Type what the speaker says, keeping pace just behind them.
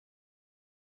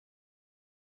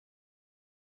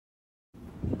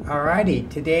Alrighty,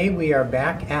 today we are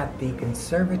back at the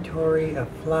Conservatory of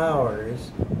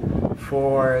Flowers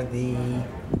for the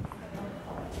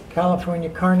California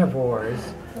Carnivores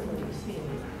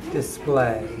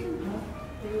display.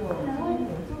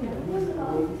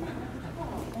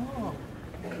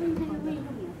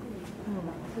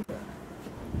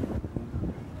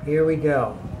 Here we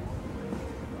go.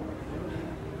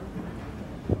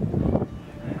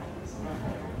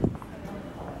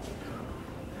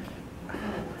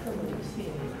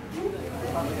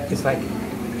 It's like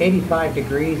 85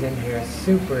 degrees in here,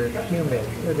 super humid.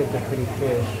 Look at the pretty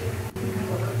fish.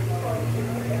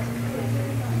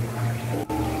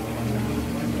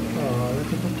 Oh,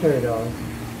 look at the turtles.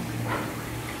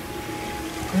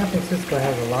 San Francisco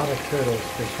has a lot of turtles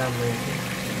for some reason.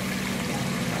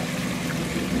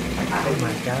 Oh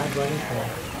my God, what is that?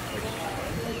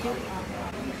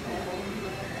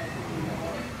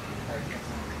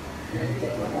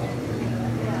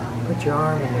 Put your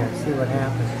arm in there and see what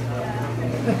happens.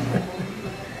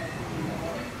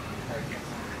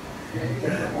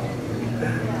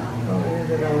 Oh, here's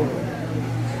it over.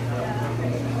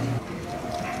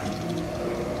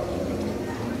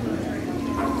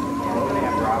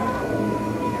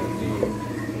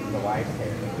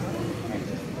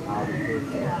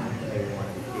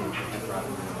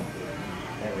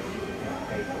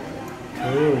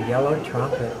 Ooh, yellow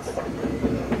trumpets.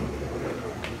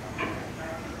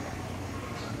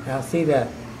 Now see, the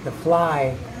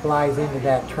fly flies into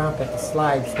that trumpet and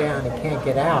slides down and can't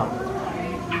get out.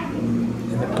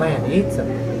 And the plant eats them.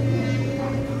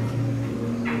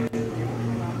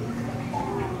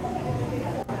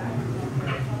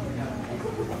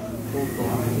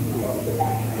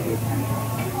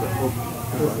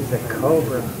 This is a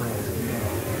cobra plant.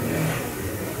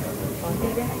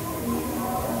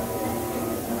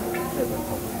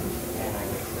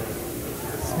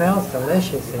 Smells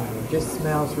delicious in here. Just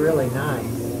smells really nice.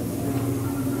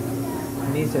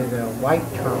 And these are the white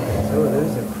trumpets. Oh,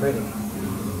 those are pretty.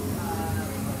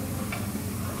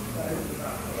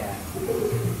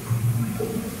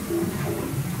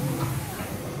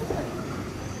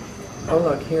 Oh,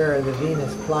 look, here are the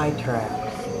Venus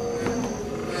flytraps.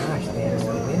 Gosh, they have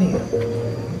so many of them.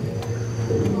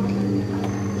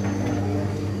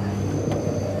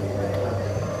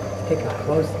 Let's take a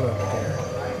close look there.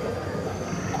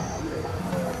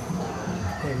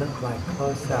 They look like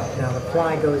close up. Now the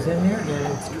fly goes in there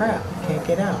and it's trapped. Can't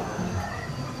get out.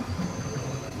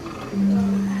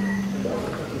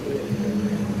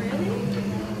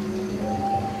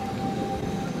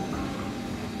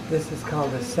 This is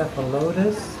called a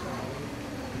cephalotus.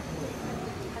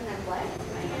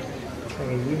 It's like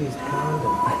a used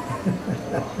condom.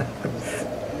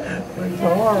 It's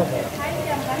horrible.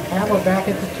 Now we're back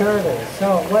at the turtles.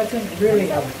 So it wasn't really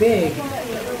a big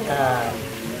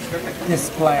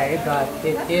display, but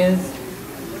it is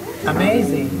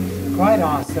amazing, quite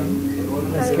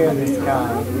awesome. Let's scare this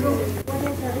guy.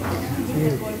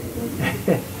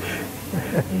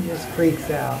 He just freaks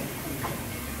out.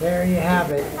 There you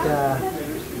have it.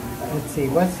 Let's see,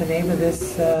 what's the name of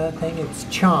this thing? It's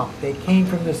Chomp. They came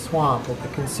from the swamp at the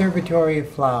Conservatory of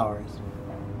Flowers.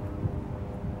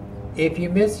 If you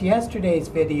missed yesterday's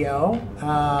video,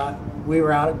 we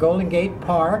were out at Golden Gate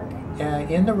Park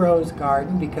in the rose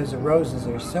garden because the roses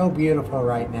are so beautiful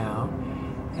right now.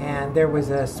 And there was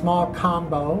a small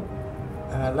combo,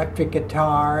 electric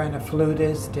guitar and a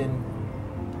flutist, and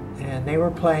they were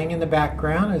playing in the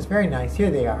background. It was very nice. Here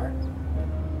they are.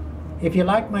 If you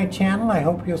like my channel, I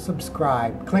hope you'll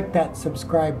subscribe. Click that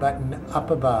subscribe button up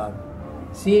above.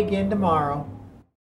 See you again tomorrow.